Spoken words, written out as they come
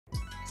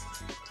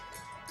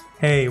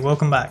Hey,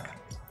 welcome back.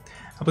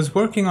 I was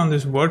working on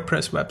this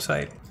WordPress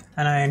website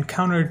and I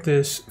encountered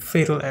this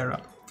fatal error.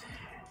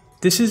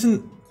 This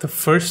isn't the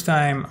first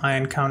time I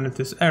encountered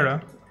this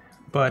error,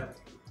 but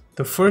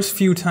the first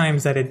few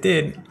times that it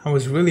did, I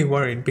was really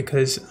worried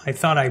because I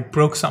thought I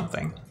broke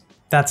something.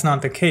 That's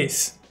not the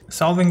case.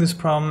 Solving this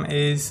problem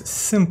is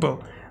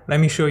simple. Let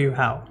me show you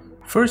how.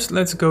 First,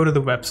 let's go to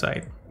the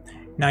website.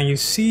 Now you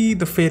see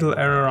the fatal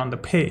error on the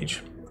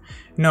page.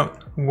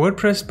 Note,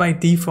 WordPress by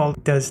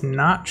default does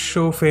not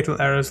show fatal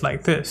errors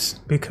like this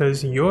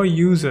because your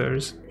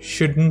users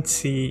shouldn't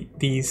see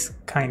these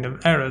kind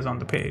of errors on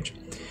the page.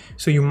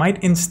 So you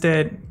might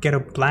instead get a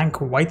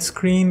blank white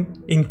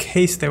screen in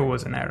case there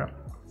was an error.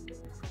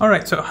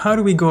 Alright, so how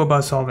do we go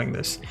about solving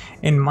this?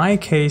 In my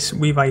case,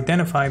 we've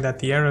identified that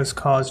the error is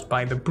caused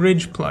by the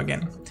bridge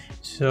plugin.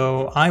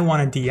 So I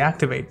want to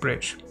deactivate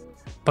bridge.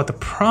 But the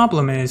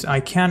problem is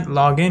I can't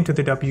log into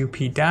the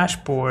WP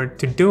dashboard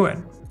to do it.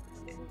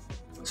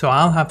 So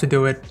I'll have to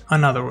do it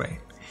another way.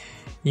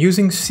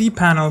 Using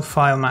cPanel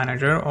File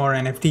Manager or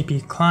an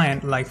FTP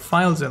client like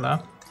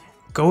FileZilla,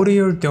 go to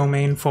your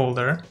domain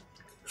folder,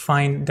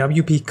 find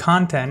WP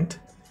content,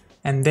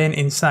 and then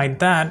inside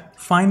that,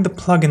 find the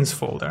plugins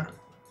folder.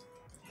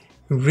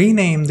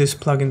 Rename this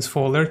plugins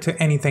folder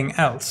to anything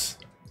else.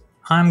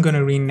 I'm going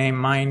to rename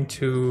mine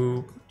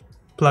to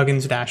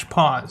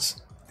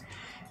plugins-pause.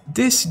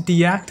 This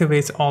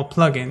deactivates all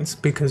plugins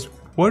because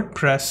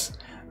WordPress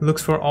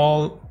looks for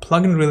all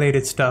plugin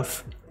related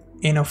stuff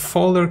in a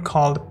folder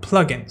called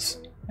plugins,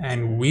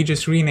 and we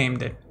just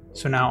renamed it.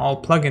 So now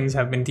all plugins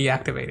have been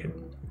deactivated.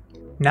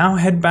 Now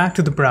head back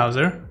to the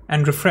browser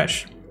and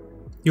refresh.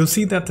 You'll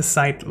see that the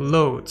site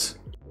loads.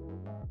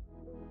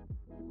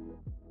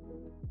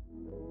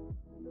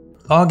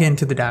 Log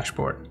into the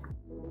dashboard.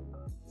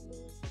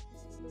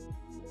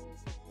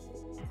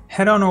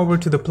 Head on over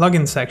to the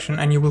plugin section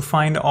and you will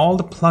find all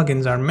the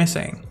plugins are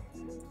missing.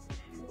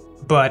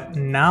 But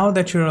now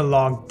that you're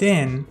logged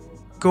in,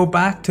 go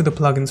back to the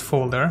plugins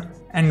folder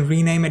and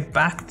rename it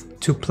back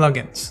to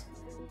plugins.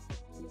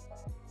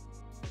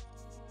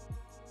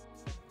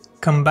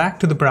 Come back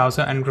to the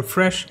browser and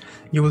refresh.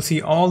 You will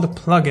see all the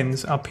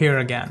plugins appear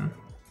again.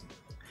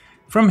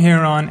 From here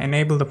on,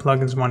 enable the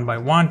plugins one by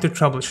one to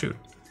troubleshoot.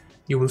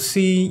 You will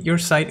see your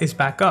site is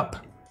back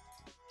up.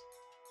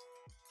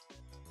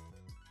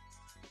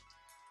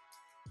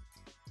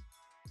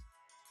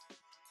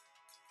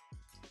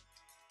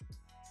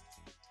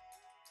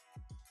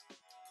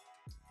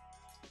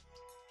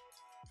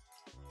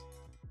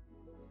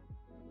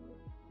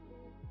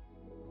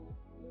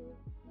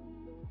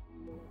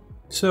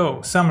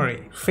 So,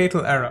 summary,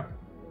 fatal error.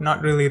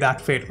 Not really that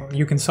fatal.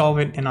 You can solve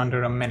it in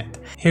under a minute.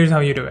 Here's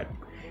how you do it.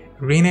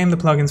 Rename the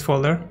plugins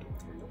folder,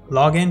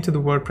 log into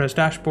the WordPress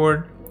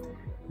dashboard,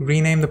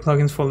 rename the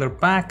plugins folder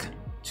back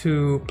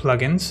to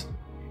plugins,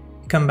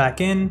 come back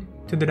in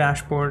to the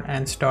dashboard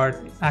and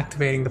start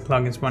activating the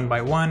plugins one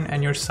by one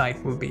and your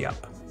site will be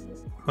up.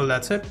 Well,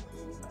 that's it.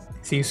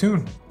 See you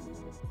soon.